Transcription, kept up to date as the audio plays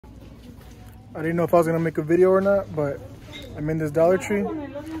I didn't know if I was gonna make a video or not, but I'm in this Dollar Tree.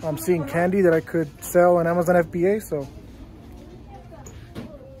 I'm seeing candy that I could sell on Amazon FBA, so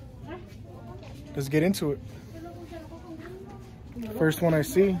let's get into it. First one I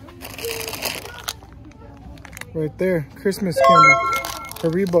see, right there, Christmas candy,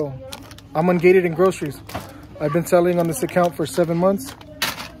 Haribo. I'm ungated in groceries. I've been selling on this account for 7 months.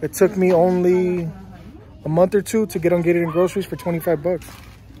 It took me only a month or two to get ungated in groceries for 25 bucks.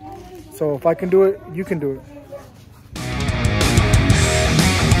 So if I can do it, you can do it.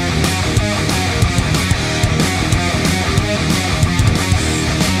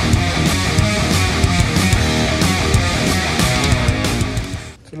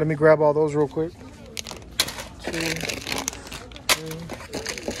 So let me grab all those real quick. 2,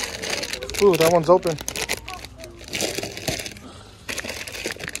 3. Ooh, that one's open.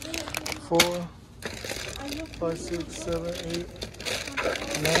 4, 5, 6, 7, 8,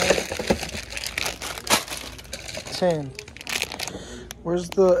 9, 10. Where's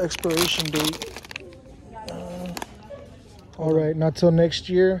the expiration date? All right, not till next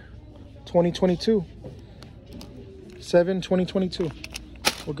year, 2022. 7/2022.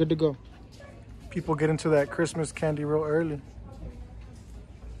 We're good to go. People get into that Christmas candy real early.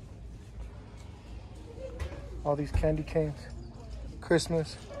 All these candy canes.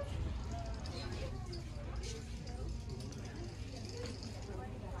 Christmas.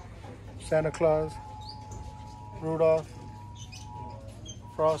 Santa Claus. Rudolph.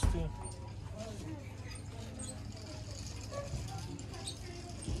 Frosty.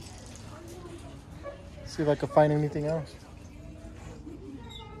 See if I can find anything else.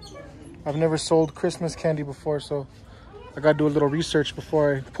 I've never sold Christmas candy before, so I gotta do a little research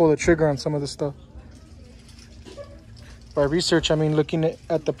before I pull the trigger on some of this stuff. By research, I mean looking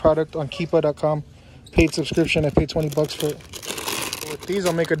at the product on Keepa.com. Paid subscription, I paid 20 bucks for it. With these,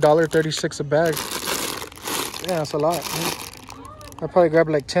 I'll make $1.36 a bag. Yeah, that's a lot. I'll probably grab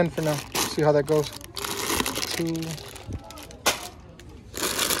like 10 for now. See how that goes. 2,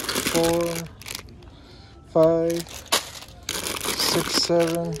 4, 5, 6,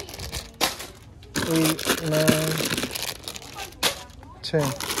 7, 8, 9, 10.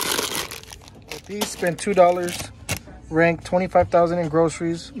 With these, spend $2. Rank 25,000 in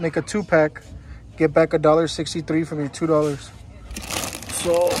groceries. Make a 2-pack. Get back $1.63 from your $2.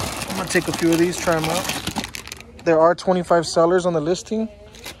 So I'm gonna take a few of these, try them out. There are 25 sellers on the listing,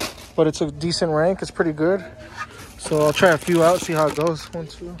 but it's a decent rank. It's pretty good. So I'll try a few out, see how it goes. 1,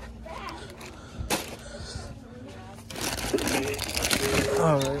 2.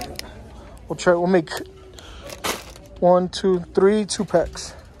 All right. We'll make 1, 2, 3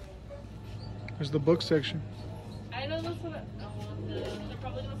 2-packs. There's the book section.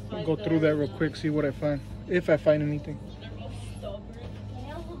 I'll go through that real quick, see what I find, if I find anything.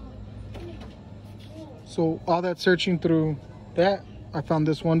 So all that searching through that, I found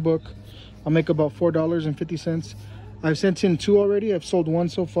this one book. I'll make about $4.50. I've sent in 2 already. I've sold 1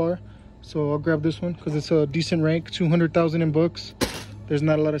 so far. So I'll grab this one because it's a decent rank, 200,000 in books. There's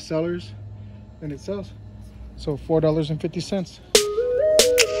not a lot of sellers and it sells. So $4.50.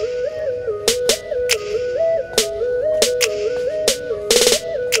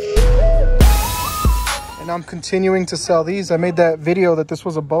 And I'm continuing to sell these. I made that video that this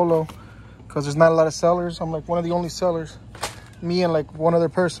was a bolo because there's not a lot of sellers. I'm like one of the only sellers, me and like one other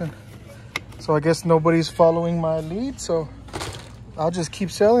person. So I guess nobody's following my lead, so I'll just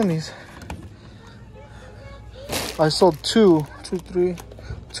keep selling these. I sold 2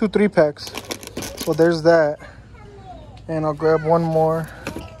 3-packs. So there's that. And I'll grab one more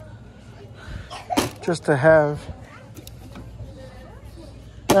just to have.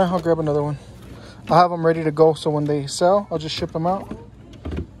 Yeah, I'll grab another one. I'll have them ready to go, so when they sell, I'll just ship them out.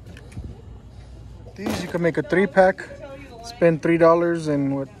 These, you can make a 3-pack, spend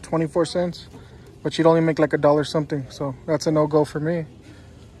 $3.24, but you'd only make like $1 something. So that's a no-go for me.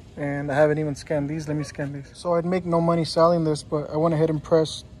 And I haven't even scanned these. Let me scan these. So I'd make no money selling this, but I went ahead and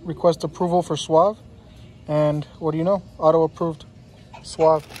request approval for Suave. And what do you know? Auto approved.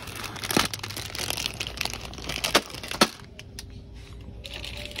 Suave.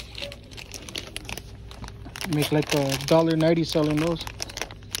 Make like $1.90 selling those.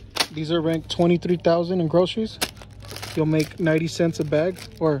 These are ranked 23,000 in groceries. You'll make 90 cents a bag,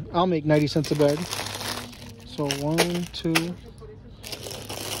 or I'll make 90 cents a bag. So 1, 2, I'm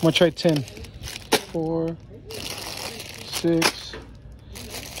gonna try 10. 4, 6,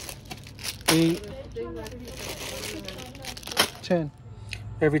 8, 10.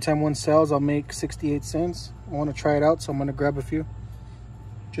 Every time one sells, I'll make 68 cents. I want to try it out, so I'm gonna grab a few.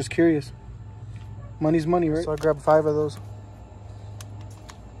 Just curious. Money's money, right? So I grabbed 5 of those.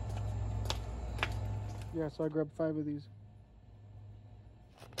 Yeah, so I grabbed 5 of these.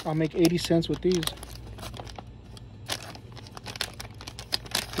 I'll make 80 cents with these.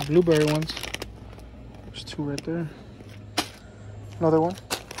 The blueberry ones. There's 2 right there. Another one.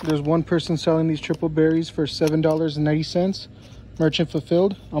 There's one person selling these triple berries for $7.90. Merchant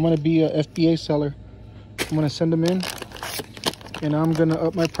fulfilled. I'm gonna be a FBA seller. I'm gonna send them in, and I'm gonna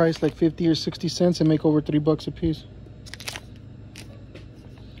up my price like 50 or 60 cents and make over $3 a piece.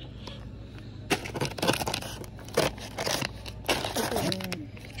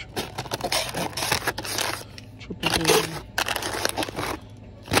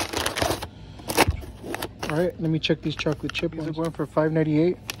 All right, let me check these chocolate chip ones. These are going for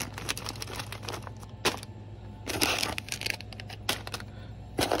 $5.98.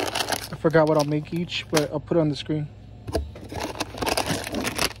 I forgot what I'll make each, but I'll put it on the screen.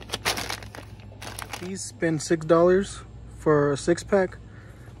 These spend $6 for a 6-pack,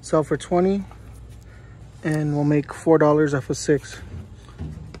 sell for $20, and we'll make $4 off of 6.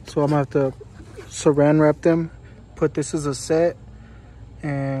 So I'm gonna have to saran wrap them, put this as a set,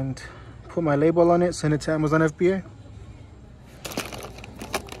 and put my label on it, send it to Amazon FBA.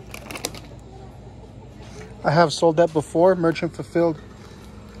 I have sold that before, merchant fulfilled,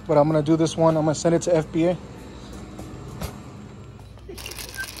 but I'm gonna do this one. I'm gonna send it to FBA.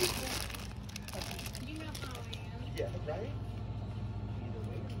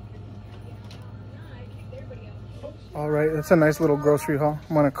 All right, that's a nice little grocery haul.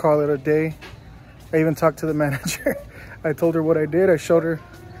 I'm gonna call it a day. I even talked to the manager. I told her what I did. I showed her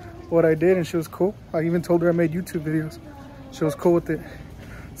what I did and she was cool. I even told her I made YouTube videos. She was cool with it.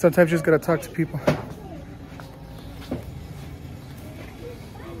 Sometimes you just gotta talk to people.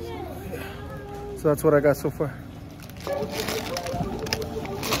 So that's what I got so far.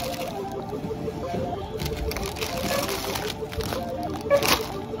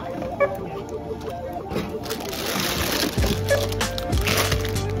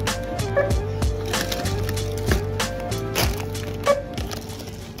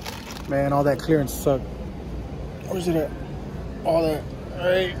 Man, all that clearance sucked. Where's it at? All that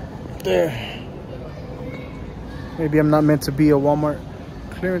right there. Maybe I'm not meant to be a Walmart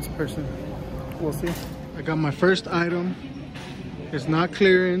clearance person. We'll see. I got my first item. It's not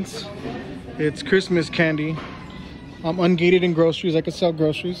clearance. It's Christmas candy. I'm ungated in groceries. I can sell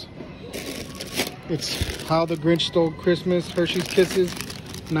groceries. It's How the Grinch Stole Christmas Hershey's Kisses,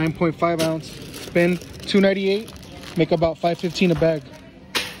 9.5 ounce. Spend $2.98. Make about $5.15 a bag.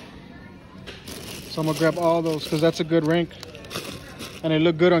 So I'm gonna grab all those because that's a good rank. And they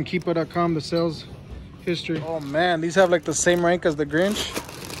look good on Keepa.com, the sales history. Oh man, these have like the same rank as the Grinch.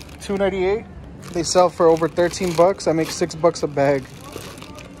 $2.98. They sell for over 13 bucks. I make $6 a bag.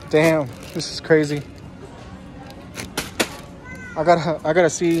 Damn, this is crazy. I gotta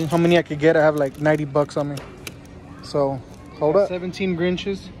see how many I could get. I have like 90 bucks on me. So hold up. 17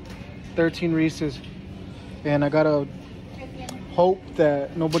 Grinches, 13 Reese's. And I gotta hope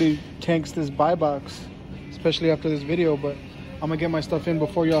that nobody tanks this buy box, especially after this video, but I'm gonna get my stuff in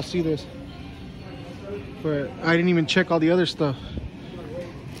before y'all see this. But I didn't even check all the other stuff.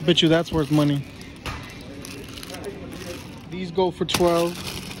 Bet you that's worth money. These go for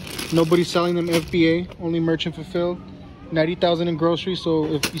 12. Nobody's selling them FBA, only merchant fulfilled. 90,000 in groceries, so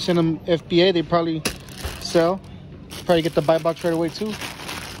if you send them FBA, they probably sell. Probably get the buy box right away too.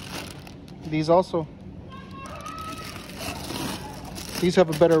 These also. These have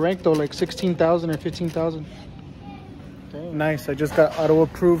a better rank though, like 16,000 or 15,000. Nice, I just got auto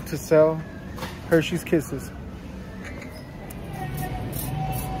approved to sell Hershey's Kisses.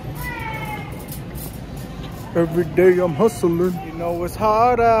 Every day I'm hustling. You know it's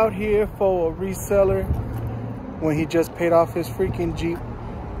hard out here for a reseller when he just paid off his freaking Jeep.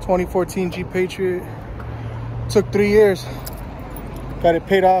 2014 Jeep Patriot. Took 3 years. Got it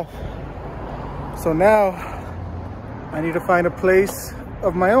paid off. So now I need to find a place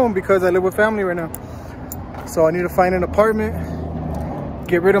of my own because I live with family right now. So I need to find an apartment,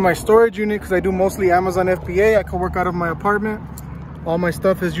 get rid of my storage unit because I do mostly Amazon FBA. I can work out of my apartment. All my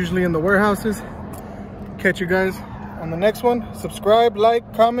stuff is usually in the warehouses. Catch you guys on the next one. Subscribe,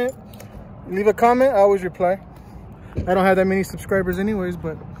 like, comment, leave a comment. I always reply. I don't have that many subscribers anyways,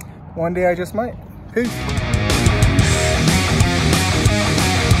 but one day I just might. Peace.